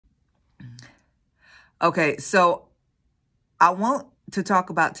Okay, so I want to talk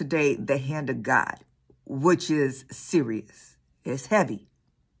about today the hand of God, which is serious. It's heavy.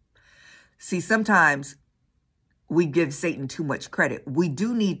 See, sometimes we give Satan too much credit. We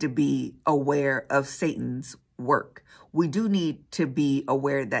do need to be aware of Satan's work. We do need to be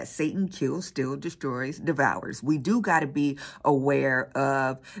aware that Satan kills, steals, destroys, devours. We do got to be aware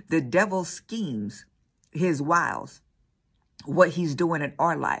of the devil's schemes, his wiles, what he's doing in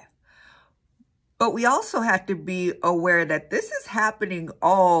our life. But we also have to be aware that this is happening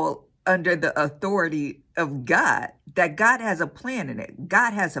all under the authority of God, that God has a plan in it.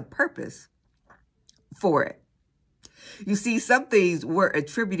 God has a purpose for it. You see, some things we're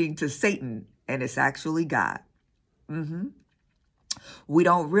attributing to Satan, and it's actually God. We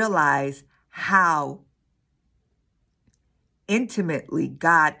don't realize how intimately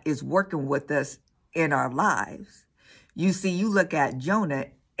God is working with us in our lives. You see, you look at Jonah,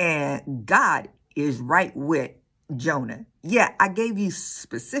 and God is right with Jonah. Yeah, I gave you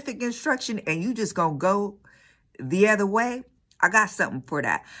specific instruction, and you just gonna go the other way. I got something for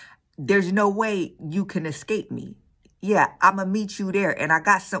that. There's no way you can escape me. Yeah, I'm going to meet you there, and I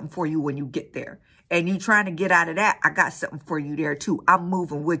got something for you when you get there. And you trying to get out of that, I got something for you there too. I'm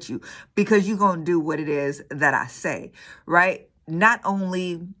moving with you because you're going to do what it is that I say, right? Not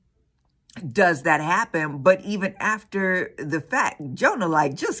only does that happen, but even after the fact, Jonah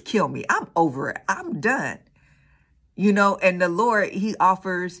like, just kill me. I'm over it. I'm done. And the Lord, he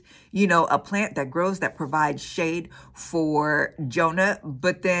offers, a plant that grows, that provides shade for Jonah,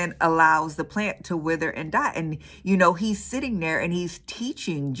 but then allows the plant to wither and die. And, he's sitting there and he's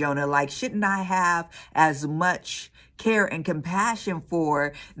teaching Jonah, like, shouldn't I have as much care and compassion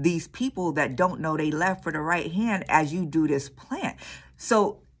for these people that don't know they left for the right hand as you do this plant?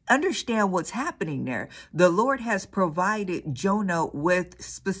 So understand what's happening there. The Lord has provided Jonah with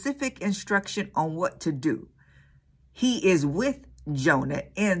specific instruction on what to do. He is with Jonah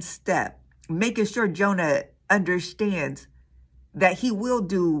in step, making sure Jonah understands that he will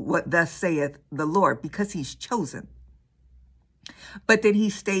do what thus saith the Lord because he's chosen. But then he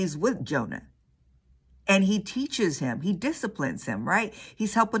stays with Jonah and he teaches him, he disciplines him, right?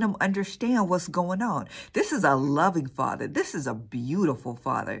 He's helping him understand what's going on. This is a loving father. This is a beautiful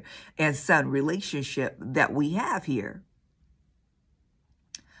father and son relationship that we have here.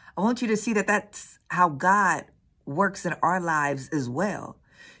 I want you to see that that's how God works in our lives as well.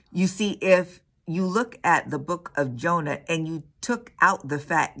 You see, if you look at the book of Jonah and you took out the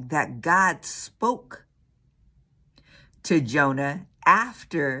fact that God spoke to Jonah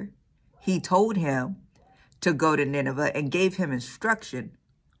after he told him to go to Nineveh and gave him instruction,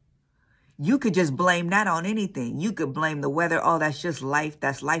 you could just blame that on anything. You could blame the weather. Oh, that's just life.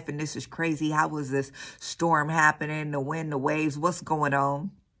 That's life. And this is crazy. How was this storm happening? The wind, the waves, what's going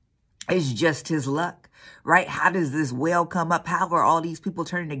on? It's just his luck, right? How does this whale come up? How are all these people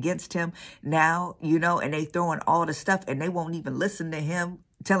turning against him now, and they throwing all the stuff and they won't even listen to him,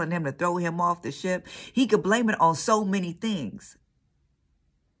 telling him to throw him off the ship. He could blame it on so many things.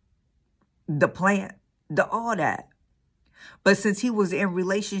 The plant, all that. But since he was in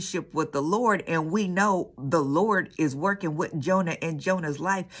relationship with the Lord, and we know the Lord is working with Jonah in Jonah's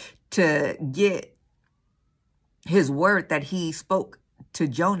life to get his word that he spoke to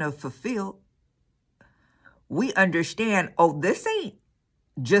Jonah fulfilled, we understand, this ain't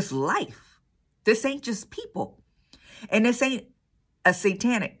just life. This ain't just people. And this ain't a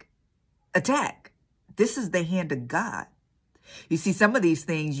satanic attack. This is the hand of God. You see, some of these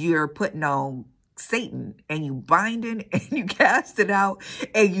things you're putting on Satan and you binding and you cast it out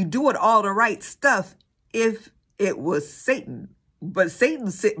and you doing all the right stuff if it was Satan. But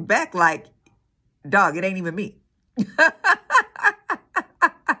Satan sitting back like, dog, it ain't even me.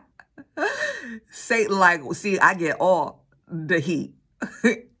 Satan like, see, I get all the heat.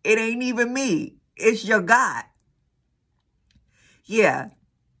 It ain't even me. It's your God. Yeah.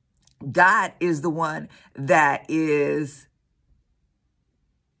 God is the one that is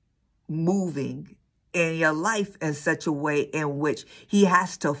moving in your life in such a way in which he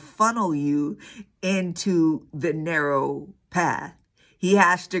has to funnel you into the narrow path. He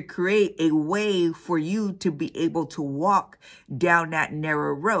has to create a way for you to be able to walk down that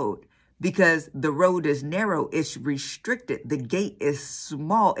narrow road. Because the road is narrow, it's restricted. The gate is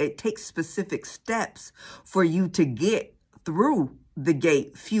small. It takes specific steps for you to get through the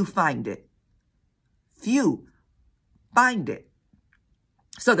gate. Few find it. Few find it.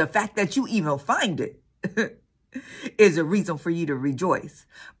 So the fact that you even find it is a reason for you to rejoice.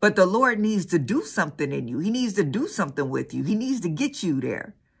 But the Lord needs to do something in you. He needs to do something with you. He needs to get you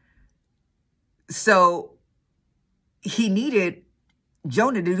there. So he needed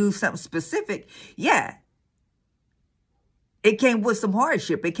Jonah to do something specific, yeah, it came with some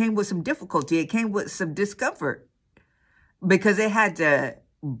hardship. It came with some difficulty. It came with some discomfort because it had to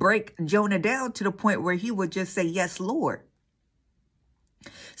break Jonah down to the point where he would just say, yes, Lord.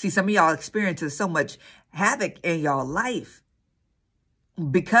 See, some of y'all experiencing so much havoc in y'all life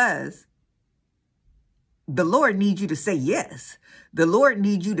because the Lord needs you to say yes. The Lord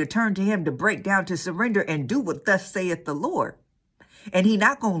needs you to turn to him, to break down, to surrender and do what thus saith the Lord. And he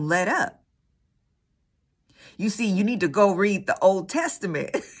not going to let up. You see, you need to go read the Old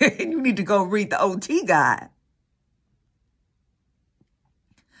Testament. You need to go read the OT guide.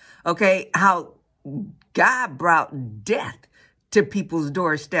 Okay, how God brought death to people's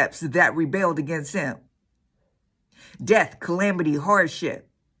doorsteps that rebelled against him. Death, calamity, hardship.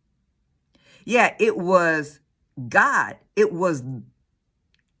 Yeah, it was God. It was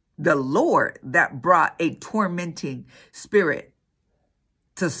the Lord that brought a tormenting spirit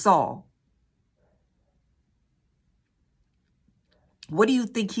to Saul. What do you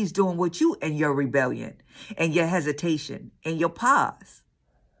think he's doing with you and your rebellion and your hesitation and your pause?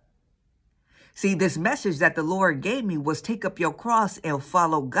 See, this message that the Lord gave me was take up your cross and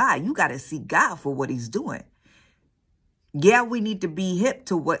follow God. You got to see God for what he's doing. Yeah, we need to be hip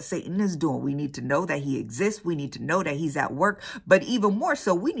to what Satan is doing. We need to know that he exists. We need to know that he's at work. But even more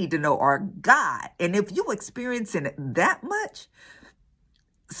so, we need to know our God. And if you experiencing that much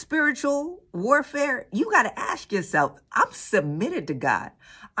spiritual warfare, you got to ask yourself, I'm submitted to God.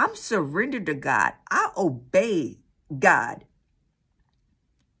 I'm surrendered to God. I obey God.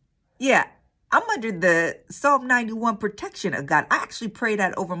 Yeah, I'm under the Psalm 91 protection of God. I actually pray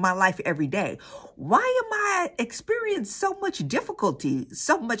that over my life every day. Why am I experiencing so much difficulty,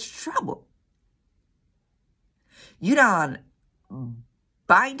 so much trouble? You don't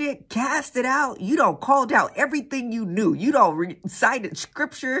bind it, cast it out. You don't called out everything you knew. You don't recited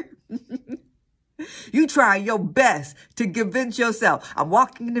scripture. You try your best to convince yourself, I'm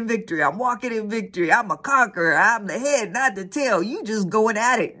walking in victory. I'm walking in victory. I'm a conqueror. I'm the head, not the tail. You just going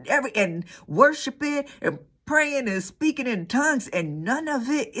at it and worshiping and praying and speaking in tongues, and none of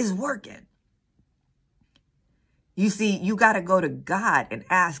it is working. You see, you got to go to God and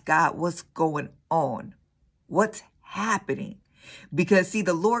ask God what's going on, what's happening. Because see,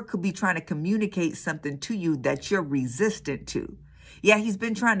 the Lord could be trying to communicate something to you that you're resistant to. Yeah, he's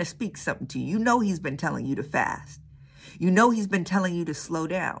been trying to speak something to you. You know he's been telling you to fast. You know he's been telling you to slow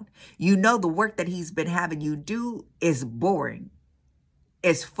down. You know the work that he's been having you do is boring.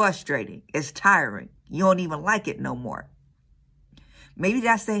 It's frustrating. It's tiring. You don't even like it no more. Maybe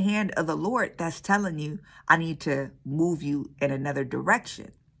that's the hand of the Lord that's telling you, I need to move you in another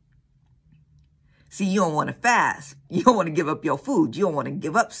direction. See, you don't want to fast. You don't want to give up your food. You don't want to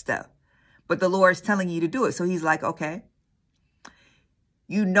give up stuff. But the Lord's telling you to do it. So he's like, okay.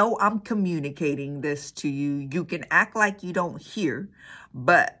 You know I'm communicating this to you. You can act like you don't hear,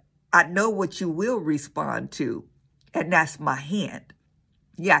 but I know what you will respond to, and that's my hand.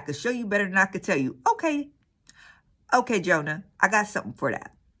 Yeah, I could show you better than I could tell you. Okay, Jonah, I got something for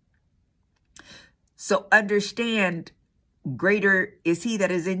that. So understand, greater is he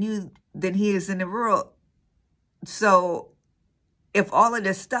that is in you than he is in the world. So if all of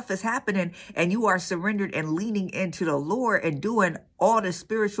this stuff is happening and you are surrendered and leaning into the Lord and doing all the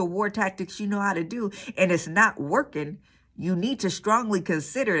spiritual war tactics you know how to do, and it's not working, you need to strongly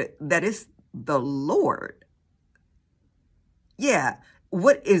consider that it's the Lord. Yeah.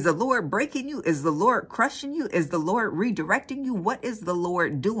 What is the Lord breaking you? Is the Lord crushing you? Is the Lord redirecting you? What is the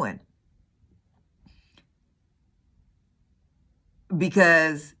Lord doing?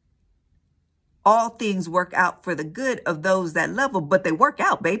 Because all things work out for the good of those that love him, but they work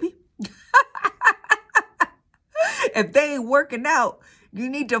out, baby. If they ain't working out, you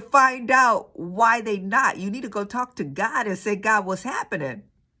need to find out why they not. You need to go talk to God and say, God, what's happening?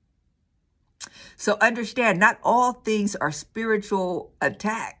 So understand, not all things are spiritual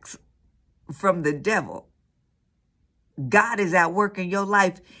attacks from the devil. God is at work in your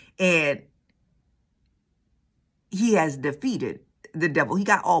life, and he has defeated the devil. He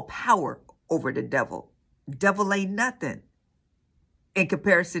got all power over the devil. Devil ain't nothing in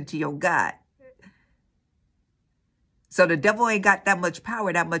comparison to your God. So the devil ain't got that much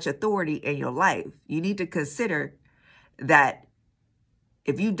power, that much authority in your life. You need to consider that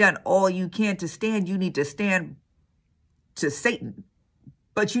if you've done all you can to stand, you need to stand to Satan.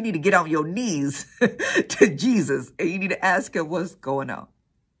 But you need to get on your knees to Jesus, and you need to ask him what's going on.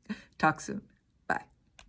 Talk soon.